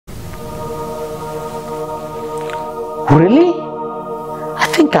Really?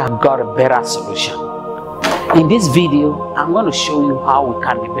 I think I've got a better solution. In this video, I'm going to show you how we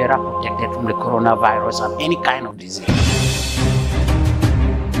can be better protected from the coronavirus and any kind of disease.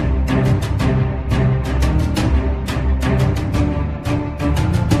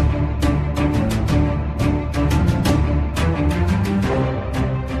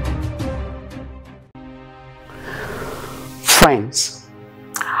 Friends,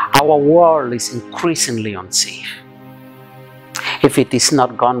 our world is increasingly unsafe. If it is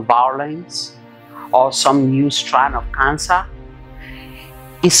not gun violence or some new strand of cancer,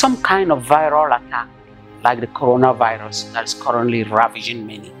 it's some kind of viral attack like the coronavirus that is currently ravaging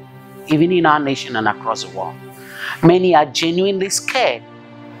many, even in our nation and across the world. Many are genuinely scared.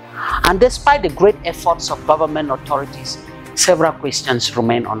 And despite the great efforts of government authorities, several questions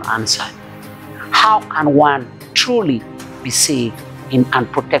remain unanswered. How can one truly be safe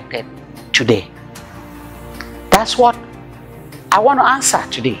and protected today? That's what I want to answer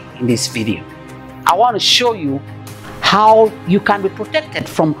today in this video. I want to show you how you can be protected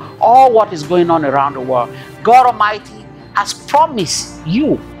from all what is going on around the world. God Almighty has promised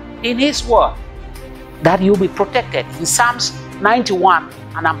you in His Word that you'll be protected. In Psalms 91,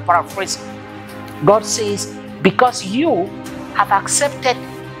 and I'm paraphrasing, God says, because you have accepted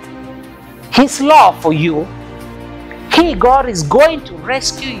His love for you, God is going to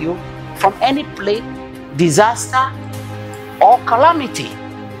rescue you from any plague, disaster, or calamity.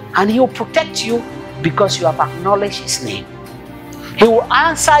 And He will protect you because you have acknowledged His name. He will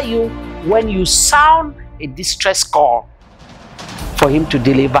answer you when you sound a distress call for Him to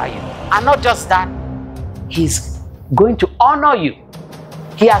deliver you. And not just that, He's going to honor you.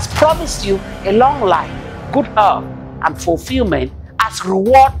 He has promised you a long life, good health, and fulfillment as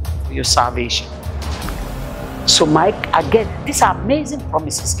reward for your salvation. So I guess these are amazing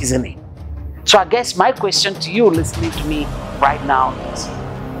promises, isn't it? So I guess my question to you listening to me right now is,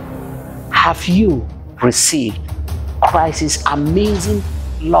 have you received Christ's amazing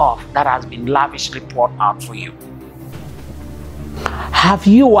love that has been lavishly poured out for you? Have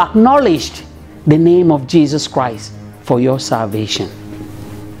you acknowledged the name of Jesus Christ for your salvation?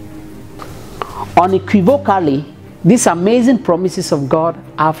 Unequivocally, these amazing promises of God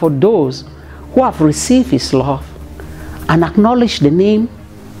are for those who have received His love and acknowledged the name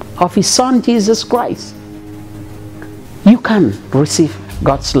of His Son, Jesus Christ. You can receive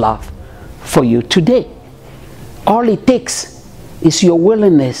God's love for you today. All it takes is your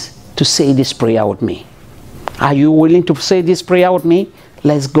willingness to say this prayer with me. Are you willing to say this prayer with me?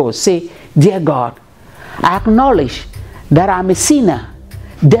 Let's go. Say, dear God, I acknowledge that I'm a sinner,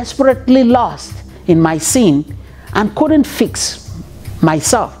 desperately lost in my sin, and couldn't fix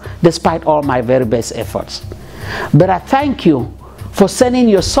myself despite all my very best efforts. But I thank you for sending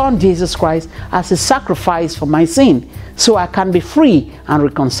your Son Jesus Christ as a sacrifice for my sin so I can be free and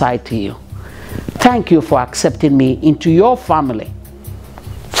reconciled to you. Thank you for accepting me into your family.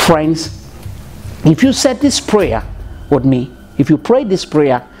 Friends, if you said this prayer with me, if you prayed this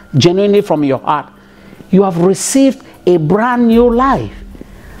prayer genuinely from your heart, you have received a brand new life.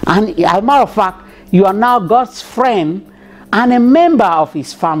 And as a matter of fact, you are now God's friend and a member of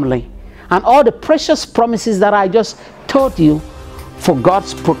His family. And all the precious promises that I just told you for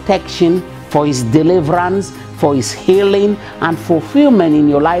God's protection, for His deliverance, for His healing and fulfillment in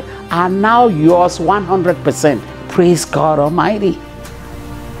your life are now yours 100%. Praise God Almighty.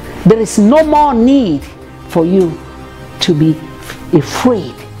 There is no more need for you to be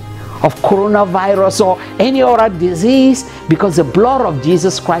afraid of coronavirus or any other disease, because the blood of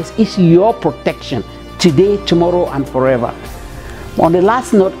Jesus Christ is your protection today, tomorrow, and forever. On the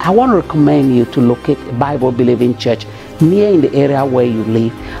last note, I want to recommend you to locate a Bible-believing church near in the area where you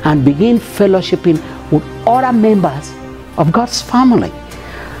live and begin fellowshipping with other members of God's family.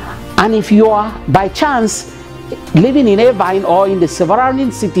 And if you are by chance living in Irvine or in the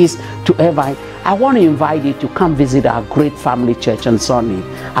surrounding cities to Irvine, I want to invite you to come visit our great family church on Sunday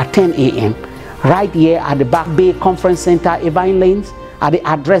at 10 a.m. right here at the Back Bay Conference Center, Irvine Lanes, at the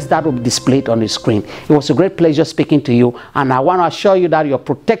address that will be displayed on the screen. It was a great pleasure speaking to you, and I want to assure you that you're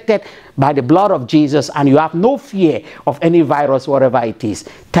protected by the blood of Jesus and you have no fear of any virus, whatever it is.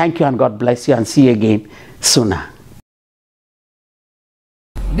 Thank you, and God bless you, and see you again sooner.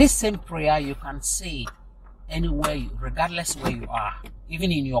 This same prayer you can say anywhere, regardless where you are,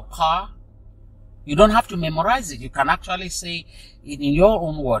 even in your car. You don't have to memorize it. You can actually say it in your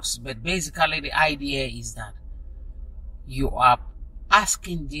own words. But basically the idea is that you are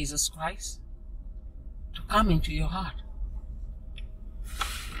asking Jesus Christ to come into your heart.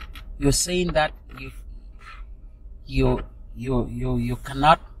 You're saying that you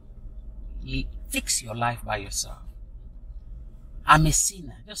cannot fix your life by yourself. I'm a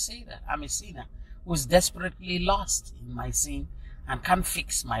sinner. Just say that. I'm a sinner who's desperately lost in my sin and can't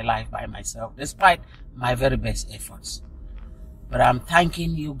fix my life by myself, despite my very best efforts. But I'm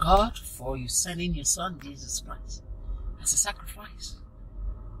thanking you, God, for you sending your Son, Jesus Christ, as a sacrifice,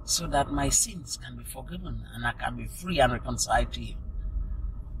 so that my sins can be forgiven and I can be free and reconciled to you.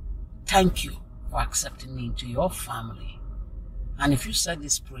 Thank you for accepting me into your family. And if you said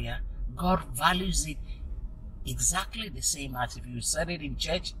this prayer, God values it exactly the same as if you said it in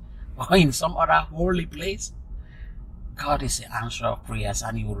church or in some other holy place. God is the answer of prayers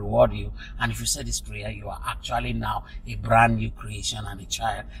and He will reward you. And if you say this prayer, you are actually now a brand new creation and a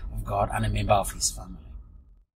child of God and a member of His family.